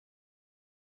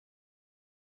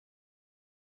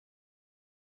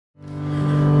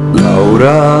Rhoda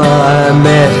I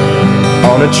met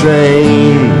on a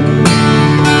train,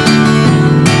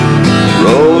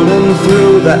 rolling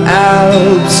through the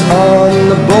Alps on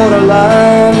the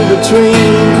borderline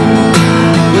between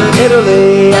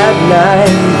Italy at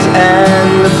night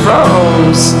and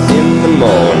France in the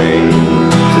morning.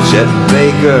 To Chet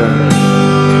Baker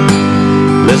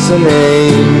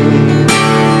listening.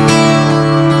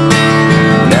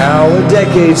 Now a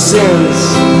decade since,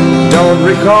 don't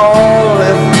recall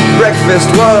if breakfast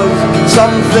was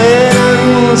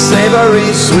something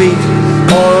savory sweet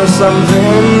or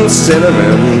something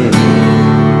cinnamon.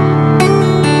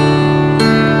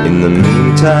 In the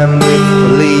meantime with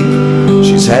Philippe,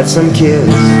 she's had some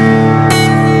kids,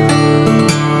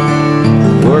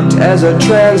 worked as a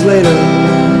translator,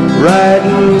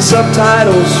 writing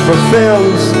subtitles for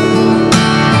films,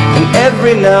 and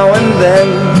every now and then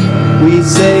we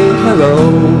say hello.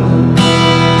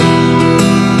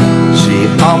 She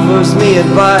offers me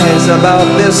advice about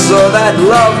this or that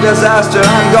love disaster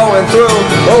I'm going through.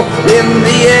 Oh, in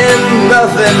the end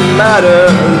nothing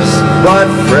matters but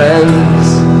friends.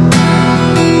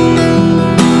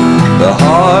 The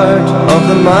heart of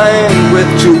the mind with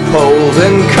two poles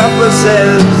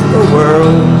encompasses the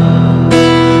world.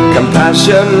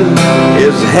 Compassion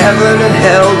is heaven and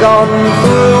hell gone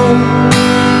through.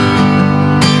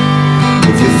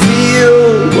 If you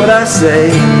feel what I say,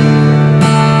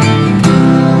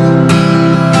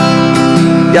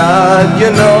 God,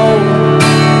 you know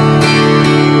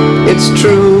it's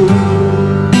true.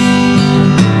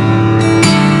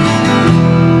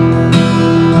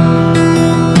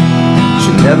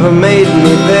 She never made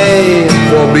me pay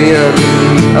for being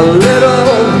a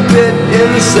little bit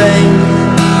insane.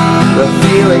 The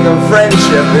feeling of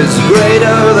friendship is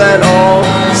greater than all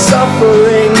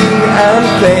suffering and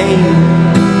pain.